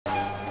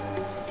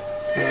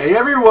Hey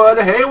everyone,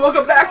 hey,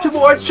 welcome back to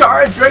more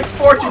Uncharted Drake's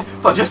Fortune.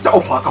 So just,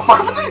 oh fuck,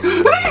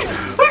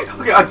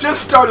 okay, I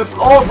just started this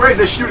all brain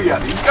they're shooting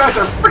at me. You guys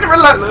are freaking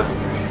relentless.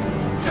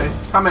 Okay,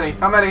 how many?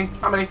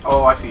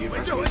 Oh, I see you.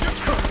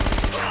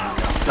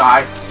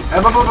 Die.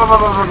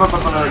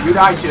 You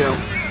die too.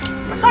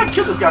 I tried to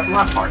kill this guy from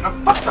last part.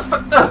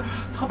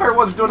 Hope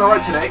everyone's doing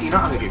alright today. You know,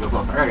 I'm gonna get a little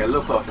closer. I gotta get a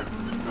little closer.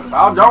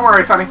 Oh, don't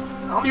worry, Sonny.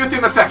 I'll be with you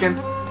in a second.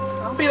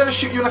 I'll be there to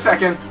shoot you in a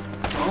second.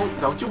 Oh,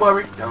 don't you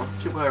worry. Don't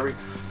you worry.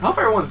 I hope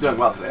everyone's doing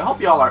well today. I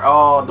hope y'all are.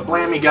 Oh, the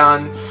blammy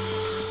gun.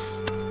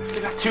 I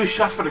got 2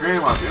 shots for the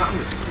grenade launcher. I'm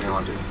gonna take the grenade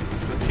launcher.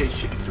 Just in case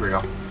shit gets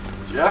real.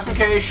 Just in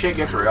case shit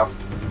gets real.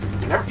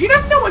 You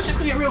never know what shit's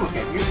gonna get real in this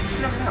game. You just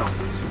never know.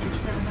 You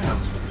just never know.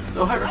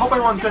 So I hope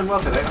everyone's doing well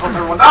today. I hope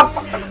everyone's. Oh,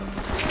 fuck.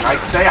 Can I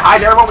say hi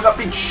to everyone without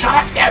being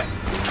shot at yet?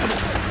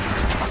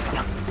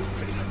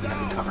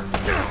 Cover.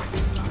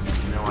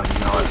 You know what?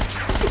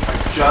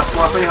 I just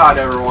want to say hi to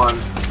everyone.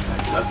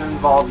 That doesn't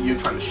involve you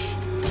trying to shit.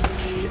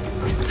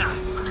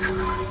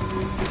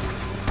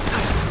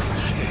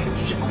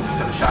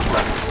 7 shots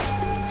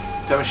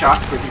left. 7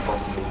 shots, 3 people.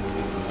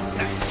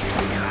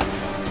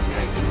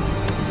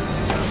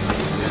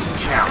 This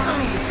counts.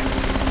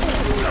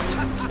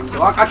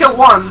 I killed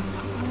 1.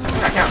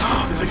 I can't.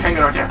 There's a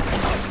handgun right there.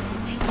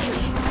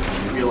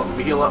 Let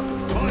me heal up.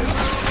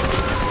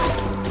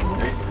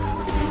 Okay.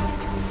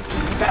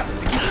 That.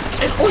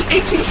 It's only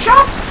 18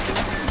 shots?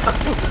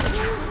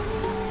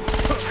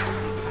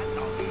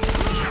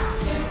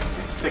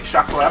 6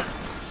 shots left.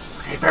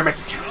 Okay, better make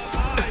this count.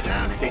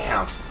 Better make it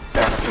count.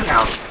 Better make it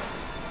count.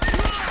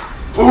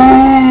 Ooh!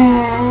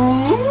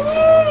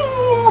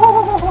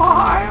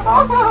 I'm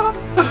awesome!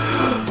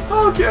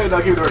 Okay,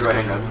 now keep doing my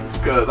handgun.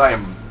 Because I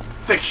am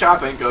 6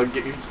 shots ain't gonna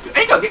get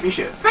me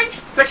shit.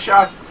 6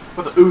 shots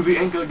with an Uzi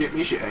ain't gonna get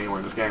me shit anywhere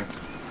in this game.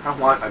 I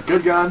want a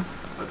good gun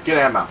with good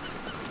ammo.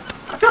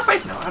 I feel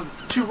safe now. I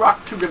have 2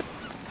 grenades,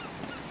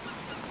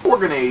 4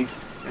 grenades,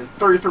 and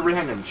 33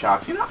 handgun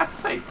shots. You know, I'm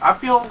safe. I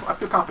feel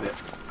confident.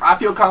 I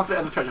feel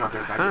confident as a treasure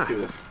hunter. I can do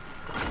this.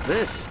 What's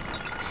this?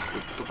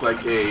 It looks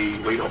like a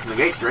way to open the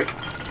gate, Drake.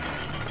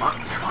 Come on,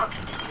 come on.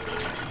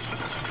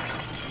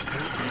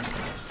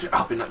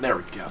 Oh, there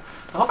we go.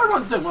 I hope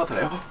everyone's doing well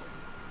today. Oh,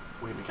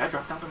 wait a minute, can I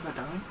drop down without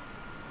dying?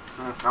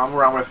 I'm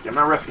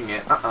not risking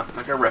it. I'm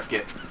not gonna risk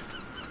it.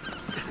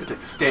 I'm gonna take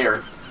the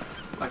stairs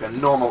like a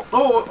normal.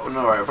 Oh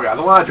no, I forgot.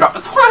 The one I dropped.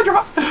 That's the one I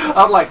dropped.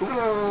 I'm like,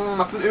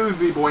 nothing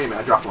Uzi. Boy, man,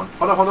 I dropped one.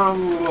 Hold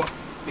on.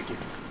 Thank you.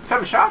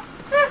 7 shots?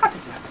 I'll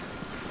take that.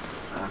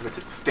 I'm gonna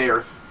take the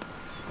stairs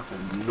like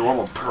a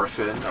normal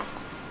person. Oh,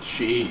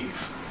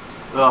 jeez.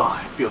 Oh,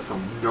 I feel so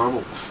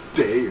normal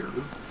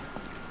stairs.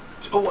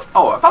 Oh, I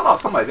thought that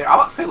was somebody there. I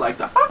was about to say like,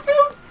 the fuck,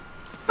 dude?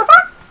 The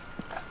fuck?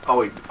 Oh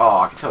wait,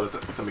 I can tell there's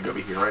something gonna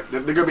be here, right?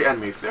 They're gonna be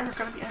enemies. There are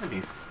gonna be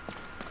enemies.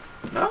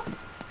 No?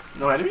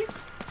 No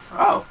enemies?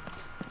 Oh.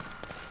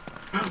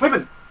 Wait a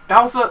minute,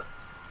 that was a...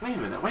 Wait a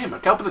minute. Can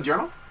I open the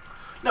journal?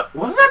 No,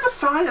 wasn't that the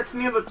sign that's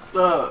near in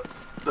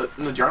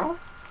the journal?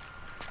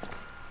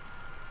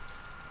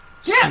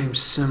 Yeah. Same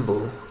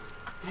symbol.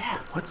 Yeah.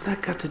 What's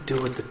that got to do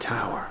with the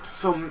tower?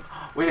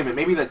 Wait a minute,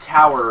 maybe the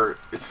tower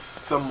is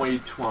some way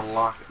to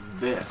unlock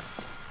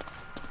this.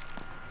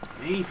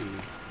 Maybe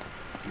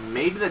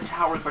the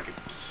tower is like a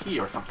key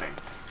or something.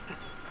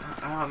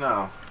 I don't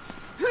know.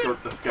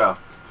 Let's go.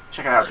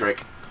 Check it out,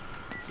 Drake.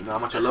 You know how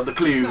much I love the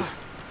clues.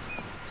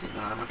 You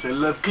know how much I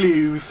love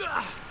clues.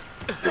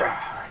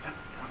 Alright, then.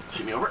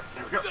 Shoot me over.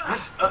 There we go.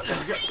 There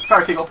we go.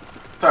 Sorry, Seagull.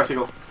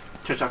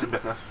 Treasure hunting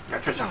business. You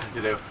got treasure hunting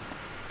to do.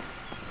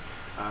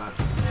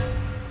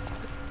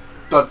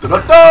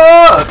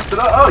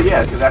 Oh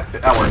yeah, because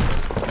that worked.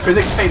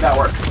 Predict say that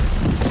worked.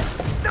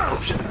 Oh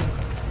shit.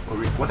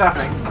 What's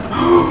happening?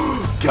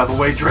 Get out of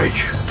the way, Drake.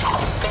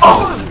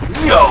 Oh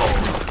no!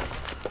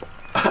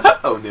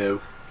 Oh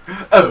no.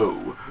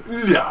 Oh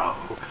no.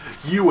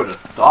 You would have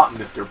thought,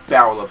 Mr.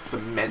 Barrel of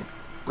Cement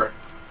Brick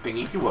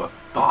Thingy. You would have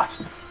thought.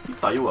 You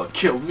thought you would have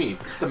killed me,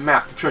 the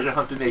master treasure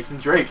hunter Nathan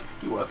Drake.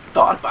 You would have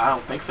thought, but I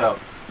don't think so.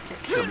 You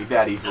can't kill me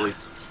that easily.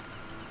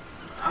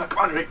 Come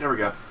on, Drake. There we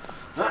go.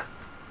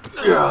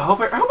 Yeah, I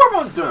hope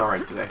everyone's doing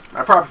alright today.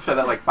 I probably said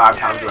that like 5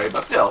 times already,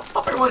 but still,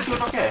 hope everyone's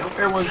doing okay. Hope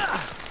everyone's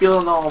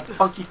feeling all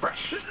funky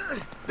fresh.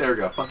 There we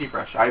go, funky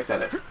fresh. I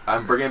said it.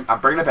 I'm bringing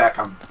it back.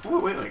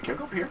 Wait, can I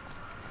go over here?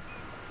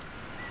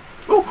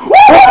 Ooh.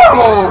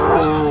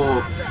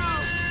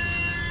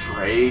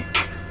 Drake.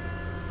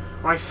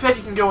 When I said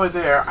you can go over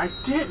there, I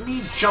didn't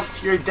mean jump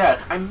to your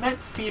death. I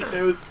meant see if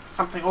there was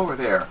something over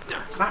there.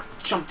 Not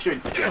jump to your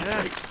death,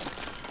 Drake.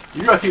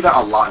 You're gonna see that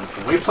a lot in this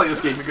game. When you play this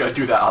game, you're gonna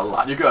do that a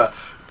lot. You're gonna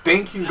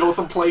think you can go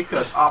someplace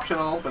because it's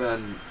optional, but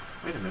then...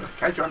 Wait a minute.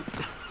 Can I jump?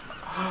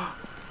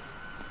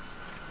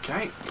 Can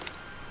I?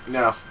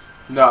 No,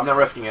 I'm not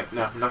risking it.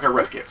 No, I'm not gonna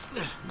risk it.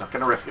 I'm not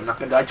gonna risk it. I'm not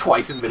gonna die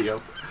twice in video.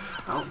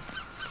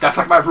 That's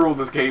like my rule in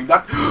this game. And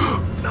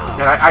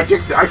I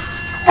jinxed it. I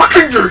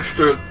fucking jinxed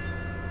it.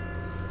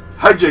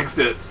 I jinxed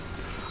it.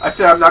 I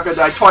said I'm not gonna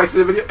die twice in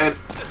the video, and...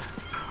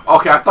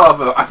 Okay, I thought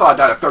I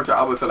died a third time.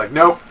 I would say like,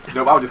 nope,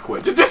 I'll just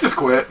quit. Just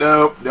quit.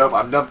 Nope,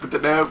 I'm done for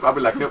today. Nope. I'll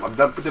be like, nope, I'm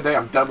done for today.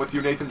 I'm done with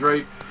you, Nathan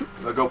Drake. I'm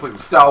gonna go play some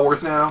Star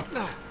Wars now.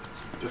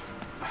 Just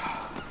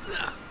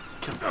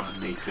come on,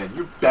 Nathan.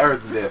 You're better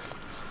than this.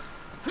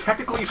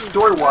 Technically,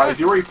 story-wise,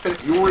 you will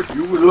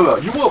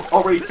have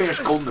already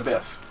finished Golden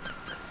Abyss.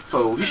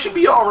 So you should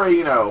be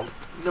already,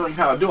 knowing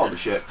how to do all this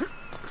shit.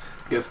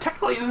 Because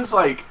technically, this is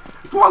like,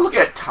 if you want to look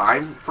at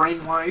time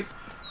frame-wise,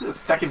 this is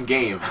the second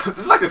game. This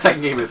is like the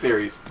second game in the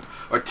series.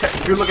 Or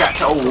if you look at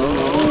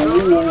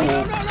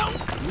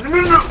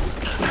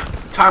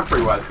time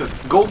frame-wise, because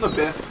Golden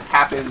Abyss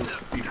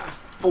happens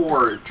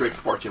before Drake's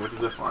Fortune, which is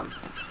this one.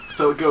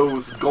 So it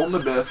goes Golden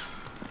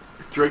Abyss,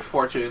 Drake's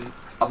Fortune,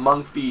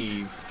 Among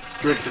Thieves,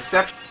 Drake's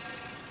Deception,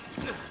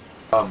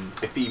 A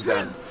Thieves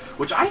End,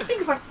 which I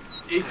think is like,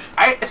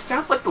 it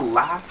sounds like the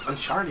last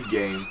Uncharted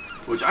game,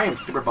 which I am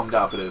super bummed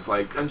out for this.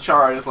 Like,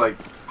 Uncharted is like,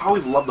 I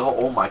always love the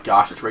whole, oh my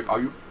gosh, Drake,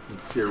 are you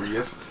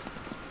serious?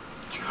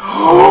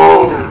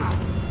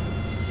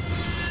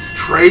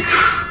 Drake,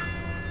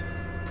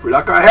 we're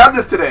not gonna have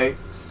this today.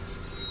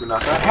 We're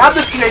not gonna have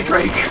this today,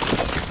 Drake.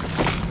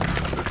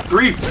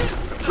 Three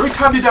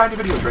times you die in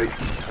your video, Drake.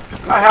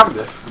 I'm not having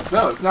this.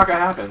 No, it's not gonna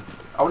happen.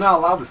 I will not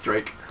allow this,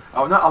 Drake.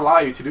 I will not allow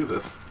you to do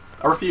this.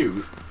 I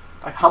refuse.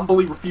 I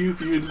humbly refuse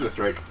for you to do this,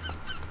 Drake.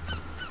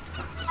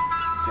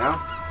 Down.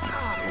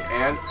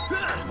 And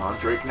come on,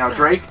 Drake. Now,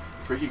 Drake,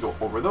 you go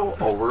over the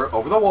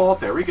wall.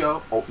 There we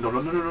go. Oh, no.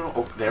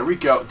 Oh, there we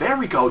go. There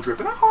we go, Drake.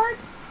 Was that hard?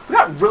 Was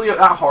that really that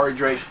hard,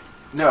 Drake?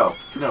 No,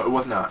 it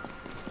was not.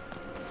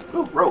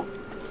 Ooh, rope.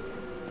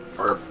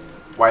 Or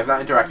why is that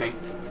interacting?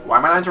 Why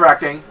am I not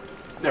interacting?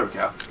 There we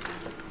go.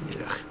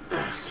 Yeah.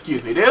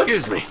 Excuse me, dude.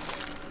 Excuse me.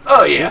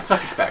 Oh yeah,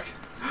 such respect.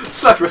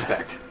 Such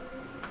respect.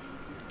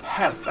 I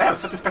have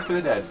such respect for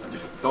the dead.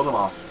 Just throw them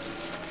off.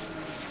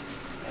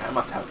 Yeah, I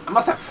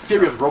must have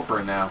serious rope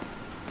burn now.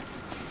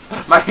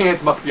 My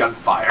hands must be on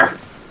fire.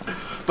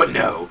 But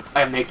no,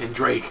 I am Nathan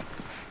Drake.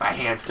 My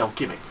hands don't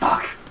give a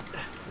fuck.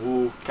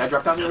 Ooh, can I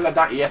drop down there with that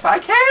dot? Yes, I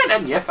can,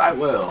 and yes, I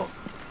will.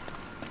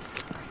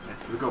 Alright,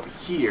 let's go over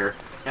here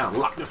and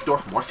unlock this door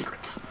for more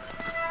secrets.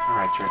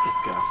 Alright, Drake,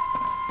 let's go.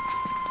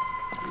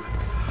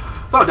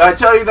 So, did I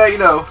tell you that,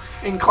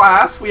 in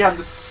class, we have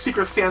this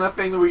Secret Santa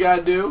thing that we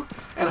gotta do?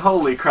 And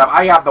holy crap,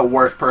 I got the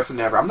worst person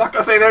ever. I'm not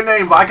gonna say their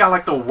name, but I got,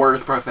 like, the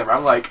worst person ever.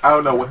 I'm like, I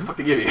don't know what the fuck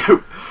to give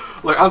you.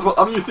 Like,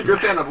 I'm your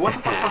Secret Santa, what the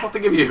fuck am I supposed to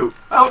give you?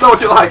 I don't know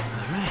what you like.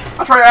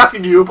 I try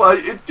asking you, but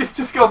it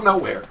just goes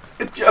nowhere.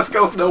 It just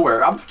goes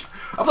nowhere. I'm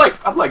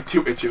like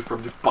 2 inches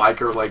from just buying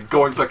her, like,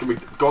 going to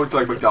McDonald's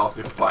and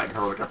just buying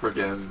her, like, a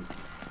freaking...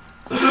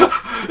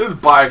 just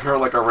buying her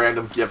like a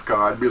random gift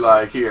card and be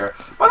like, here.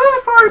 But this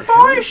is for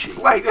boys.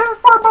 Like, this is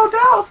for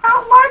models. I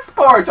don't like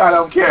sports. I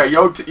don't care.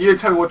 You didn't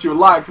tell me what you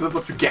like, so this is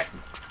what you get.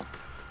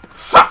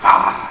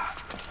 Suffer!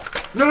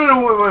 No,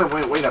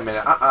 wait a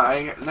minute.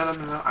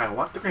 No. I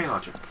want the grenade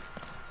launcher.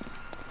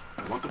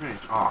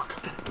 Oh,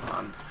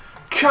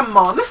 come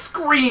on. This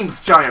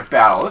screams giant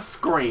battle. This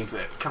screams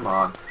it. Come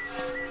on.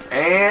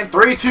 And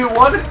 3, 2,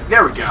 1.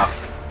 There we go.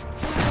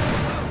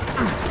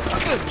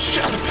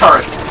 Shut the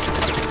turret.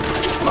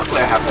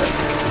 Luckily I have this.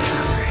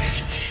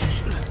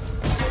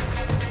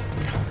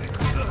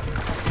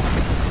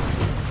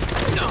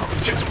 No.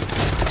 Shit.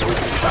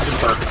 Stop him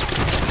first.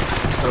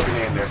 Throw a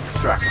grenade in there.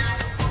 Distract him.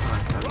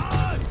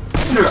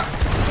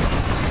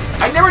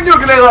 I never knew a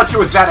grenade launcher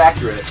was that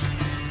accurate.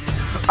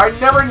 I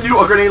never knew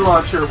a grenade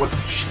launcher was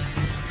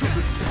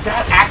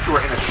that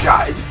accurate in a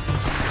shot. It just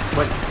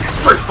went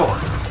straight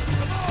forward.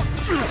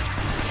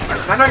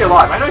 I know you're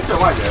alive. I know you're still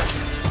alive there.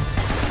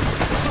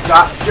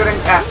 Stop shooting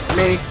at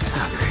me.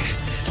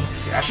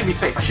 I should be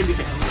safe.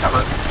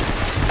 Cover.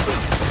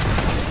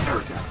 There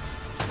we go.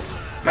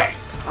 Bang.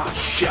 Oh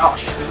shit.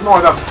 There's more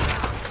of them.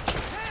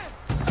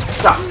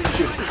 Stop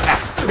shooting at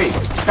me.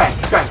 Bang.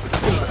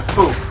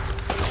 Boom.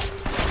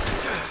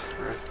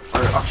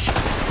 Oh shit.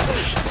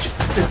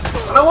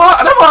 I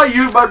don't want to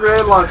use my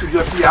grenade launcher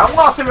just yet. I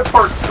want to save it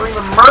for extreme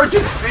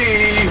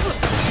emergencies.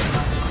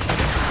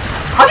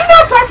 How do you not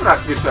have time for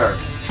that, good sir?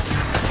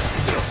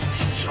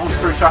 Only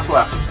 3 shots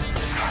left.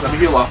 Let me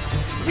heal up.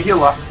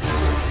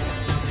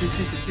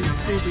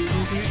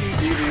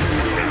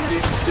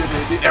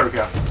 There we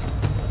go.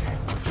 Okay,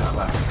 shot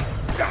left.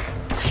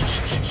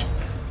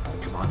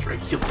 Come on,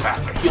 Drake. Heal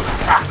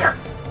faster.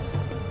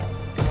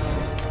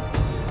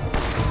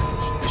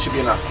 This should be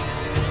enough.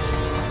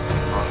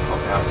 Come on,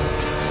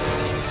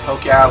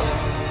 poke out.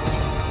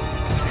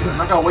 I'm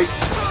not gonna wait.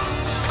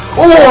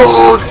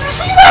 Oh! Did you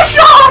see that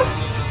shot?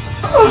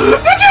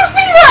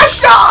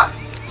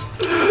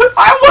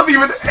 I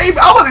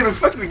wasn't even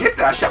expecting to get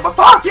that shot, but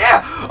fuck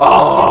yeah!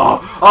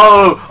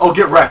 Oh,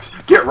 get wrecked!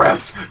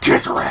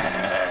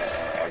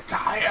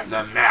 I am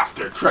the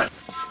master treasure.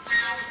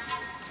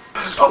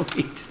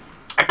 Sweet.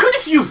 I could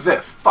just use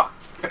this. Fuck.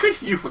 I could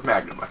just use with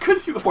Magnum. I could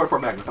just use the 44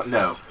 Magnum, but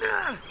no.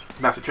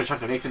 Master treasure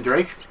hunter Nathan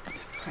Drake.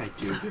 I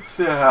do this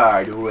the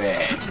hard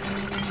way.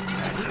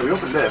 Right, so we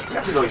open this. We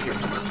have to go in here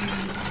somewhere.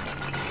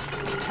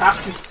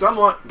 Have to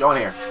somewhat go in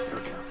here. There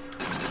we go.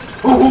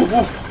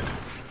 Ooh.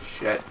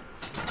 Shit.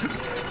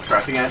 Try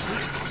this again.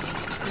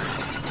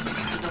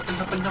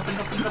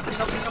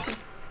 Nothing.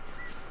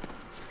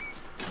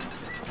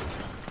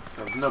 So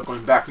there's no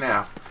going back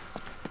now.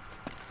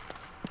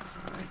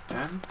 Alright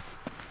then.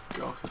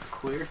 Ghost is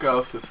clear.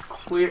 Ghost is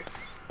clear.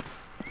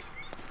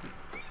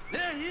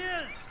 There he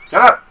is!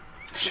 Shut up!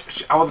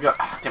 I was gonna.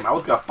 Damn, I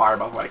was gonna fire,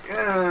 but I was like,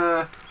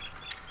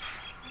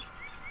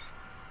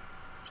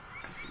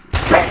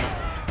 Bang!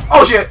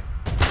 Oh shit!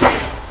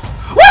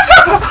 What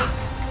the?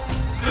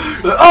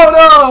 Oh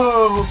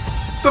no!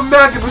 The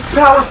magnet was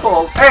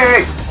powerful!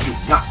 Hey! Do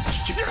not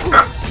shoot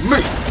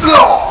me!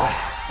 Oh!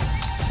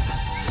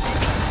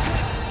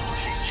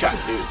 Shut,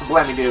 dude. It's a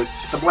blammy, dude.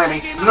 It's a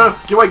blammy. No,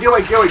 get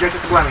away, Drake. That's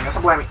a blammy. That's a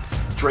blammy.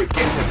 Drake,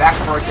 get into that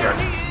right there.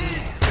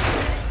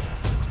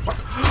 What?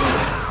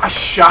 I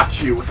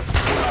shot you.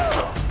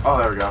 Oh,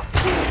 there we go.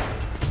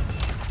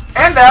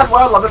 And that's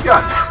why I love this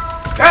gun.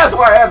 That's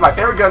why I have my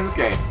favorite gun in this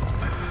game.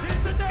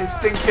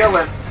 Instant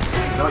killing.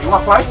 You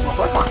wanna play? Come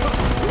on.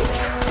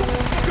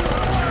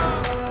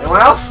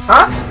 Anyone else?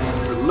 Huh?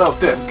 Reload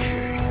this. I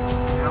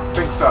don't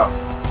think so. Do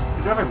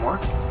you have any more?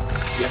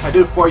 Yes, I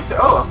do. 46.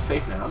 Oh, I'm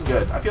safe now. I'm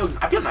good. I feel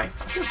nice. I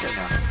feel good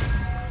now.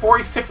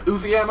 46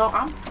 Uzi ammo.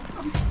 I'm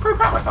pretty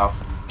proud of myself.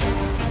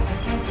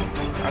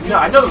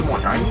 I know there's more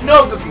here. I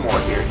know there's more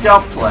here.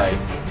 Don't play.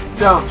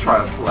 Don't try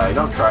to play.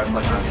 Don't try to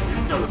play. I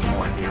know there's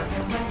more here.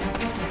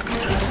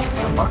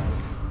 Oh, fuck.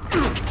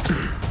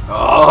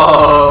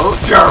 Oh,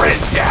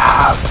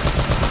 Dorado!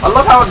 I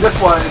love how in this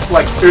one it's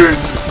like infinite.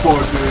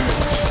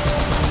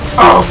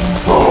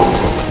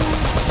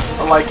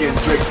 Unlike in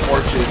Drake's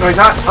Fortune. No,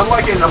 not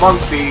unlike in Among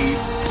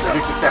Thieves,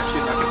 Drake's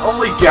Deception. I can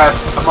only guess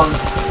Among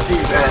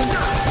Thieves and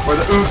where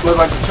the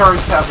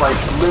turrets have like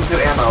limited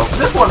ammo.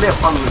 This one they have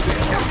unlimited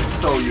ammo.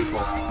 It's so useful.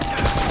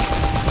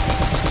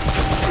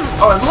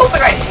 Oh, and the little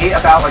thing I hate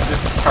about like this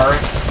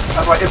turret,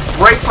 that's like it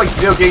breaks like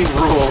video game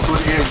rules when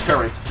you're getting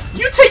turret.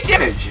 You take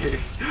damage.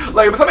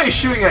 Like if somebody's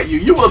shooting at you,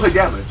 you will take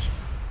damage.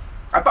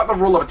 I thought the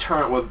rule of a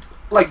turret was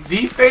like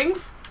these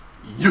things,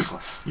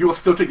 useless. You will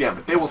still take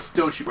damage. They will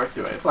still shoot right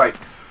through it. It's like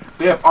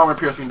they have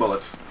armor-piercing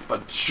bullets,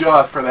 but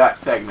just for that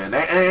segment.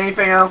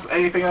 Anything else?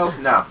 Anything else?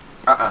 No.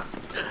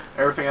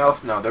 Everything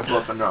else? No. Their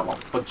bullets are normal.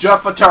 But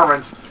just for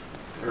turrets,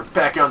 they're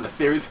back on the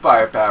series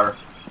firepower.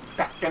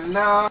 Back in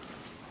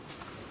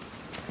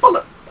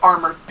bullet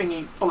armor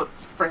thingy, bullet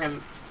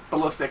friggin'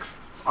 ballistics,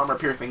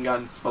 armor-piercing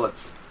gun,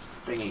 bullets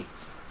thingy.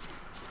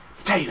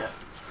 Potatoes.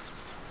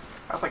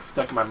 That's like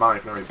stuck in my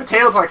mind for no reason.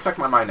 Potatoes are like stuck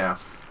in my mind now.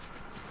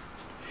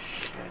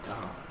 Shit,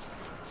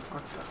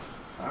 what the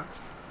fuck?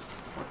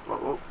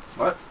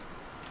 What?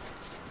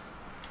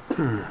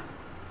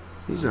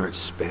 These aren't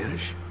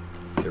Spanish.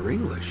 They're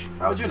English.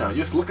 How would you know?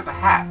 You just look at the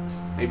hat.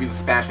 Maybe the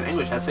Spanish and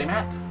English have the same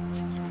hats.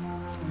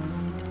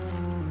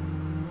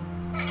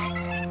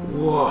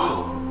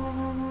 Whoa.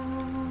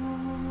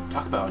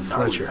 Talk about a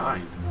Fletcher,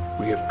 find.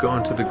 we have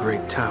gone to the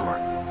Great Tower.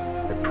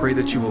 I pray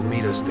that you will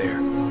meet us there.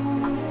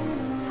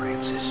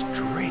 Francis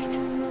Drake.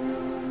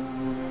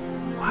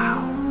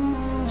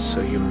 Wow.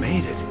 So you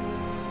made it.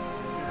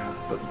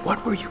 But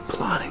what were you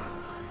plotting?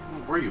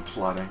 What were you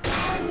plotting?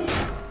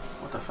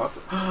 What the fuck?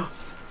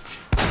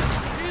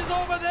 He's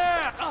over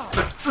there!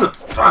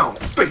 I don't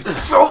think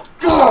so.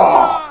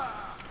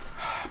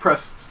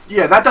 Press.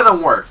 Yeah, that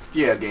doesn't work.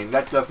 Yeah, game.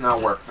 That does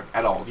not work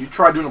at all. You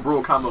try doing a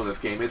brutal combo in this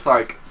game, it's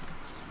like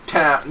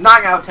 9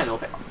 out of 10 will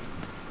fail.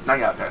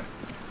 9 out of 10.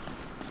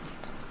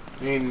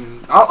 I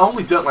mean, I've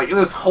only done, like, in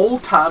this whole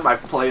time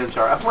I've played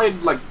Uncharted, I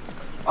played, like,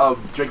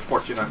 Drake's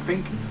Fortune, I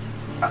think,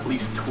 at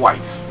least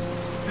twice.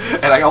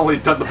 And I only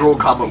done the brutal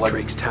combo, like,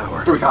 Drake's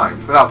Tower. 3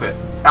 times. And that was it.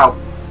 Out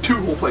 2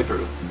 whole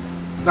playthroughs.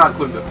 Not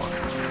including this one.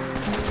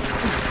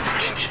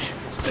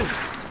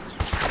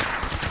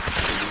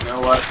 You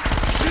know what?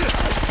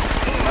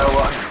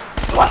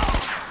 What?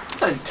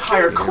 That's an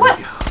entire clip!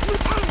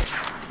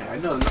 Okay, I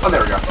know. Oh,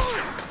 there we go.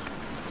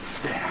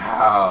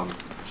 Damn.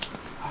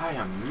 I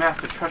am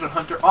Master Treasure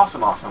Hunter.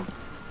 Awesome.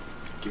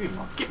 Give me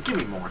more. Give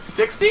me more.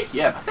 60?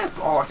 Yes, I think that's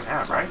all I can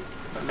have, right?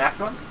 The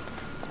maximum?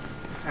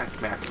 That's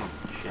maximum.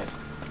 Shit.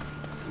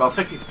 Well,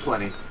 60's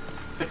plenty.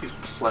 60's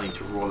plenty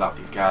to roll out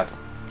these guys.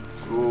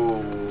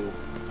 Ooh.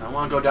 I don't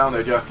want to go down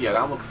there just yet. I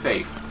don't look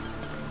safe.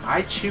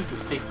 I choose the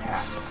safe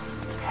path.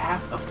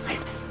 Path of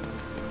safety.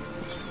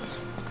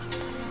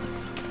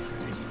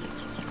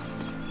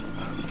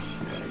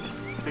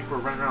 I think we're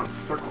running around in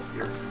circles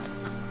here.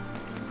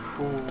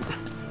 Ooh.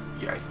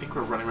 Yeah, I think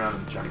we're running around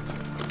in giants.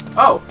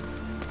 Oh!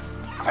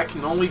 I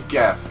can only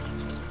guess.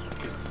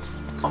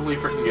 Only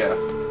freaking guess.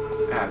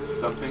 It has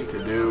something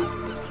to do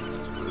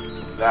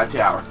with that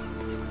tower.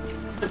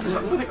 I'm just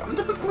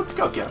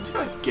gonna guess. I'm just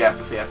gonna guess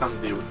if it has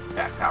something to do with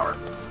that tower.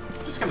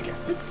 Just gonna guess.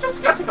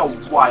 Just gotta take a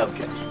wild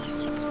guess.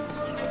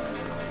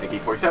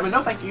 AK-47,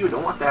 no thank you,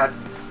 don't want that.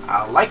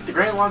 I like the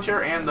Grand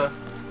Launcher and the...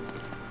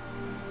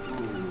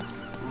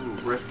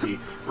 Risky,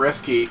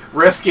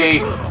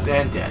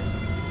 then dead.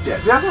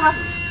 That's what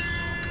happens.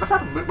 That's what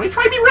happens. When you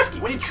try to be risky,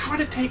 when you try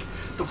to take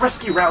the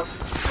risky routes,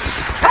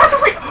 that's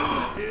what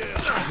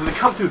so they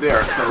come through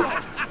there, so...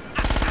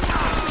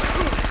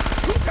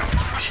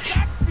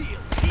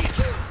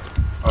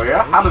 Oh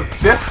yeah? How does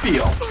this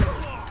feel?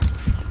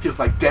 Feels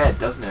like dead,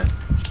 doesn't it?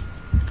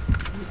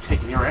 I'm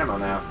taking your ammo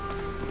now.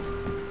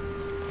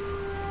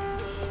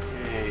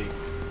 Okay.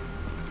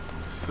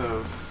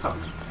 So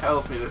something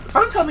tells me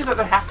that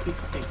there has to be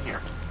something here.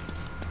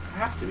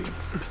 There has to be.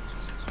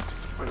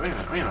 Wait a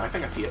minute. I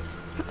think I see it.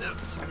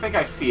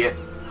 I see it.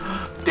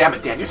 Damn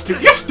it, Dan. You're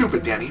stupid. You're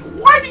stupid, Danny.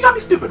 Why do you gotta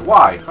be stupid?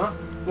 Why? Huh?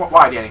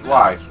 Why, Danny?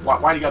 Why?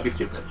 Why do you gotta be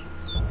stupid?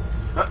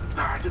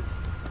 Alright,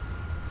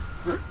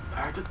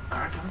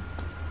 come on.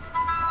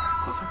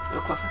 Closer, a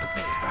little closer.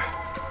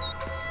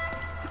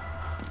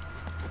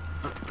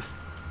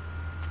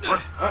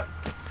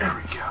 There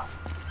we go.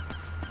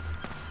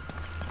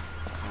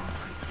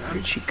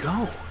 Where'd she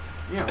go?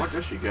 Yeah, where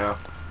did she go?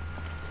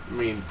 I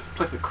mean, this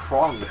place is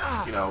crawling with,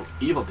 you know,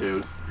 evil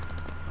dudes.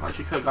 Or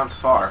she could have gone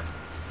far.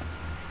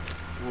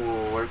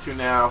 Ooh, where to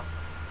now?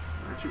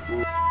 Where to?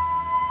 Ooh.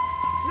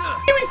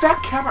 Give me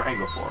that camera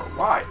angle for?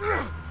 Why?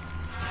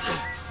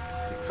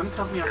 Something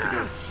tells me I have to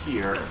go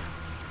here.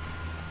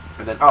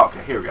 And then, oh,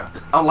 okay, here we go.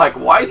 I'm like,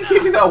 why is he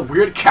giving me that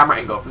weird camera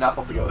angle if I'm not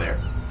supposed to go there?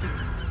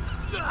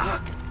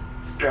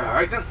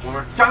 Alright then, one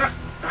more time.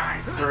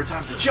 Alright, third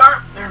time's the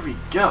charm. There we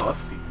go.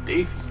 Let's see,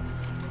 Daisy.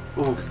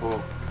 Ooh.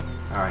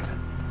 Alright then.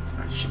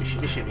 Alright, shimmy.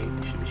 Shimmy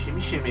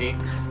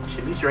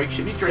Drake,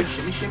 shimmy.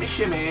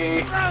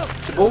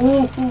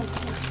 Ooh.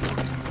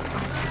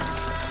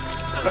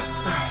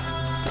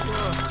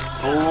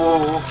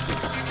 Oh.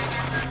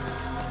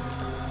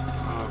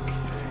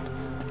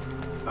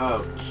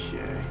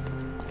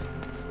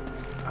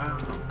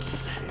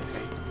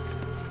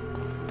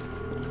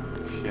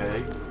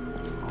 Okay.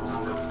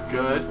 Oh, that's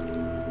good.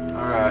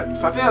 Alright,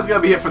 so I think that's gonna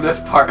be it for this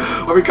part.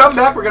 When we come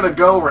back, we're gonna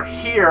go over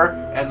here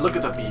and look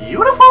at the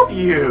beautiful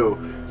view.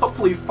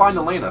 Hopefully find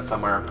Elena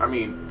somewhere. I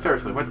mean,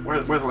 seriously,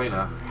 where's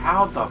Elena?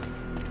 How the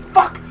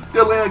fuck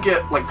did Elena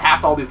get, like,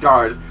 past all these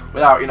guards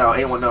without, you know,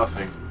 anyone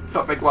noticing?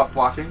 So thank you all for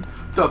watching.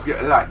 Don't forget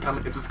to like,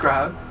 comment, and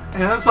subscribe.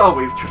 And as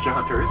always, treasure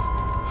hunters,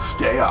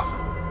 stay awesome.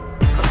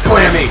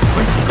 Blammy!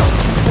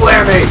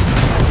 Blammy!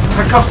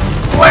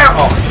 Blam!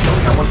 Oh, shit,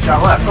 we got one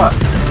shot left, huh?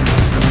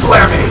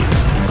 Blammy!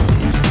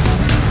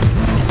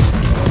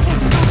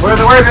 Where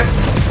is it?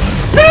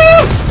 Woo!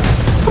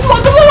 Come on!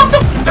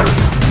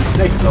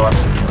 Thank you, Lord. I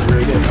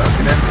really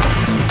did.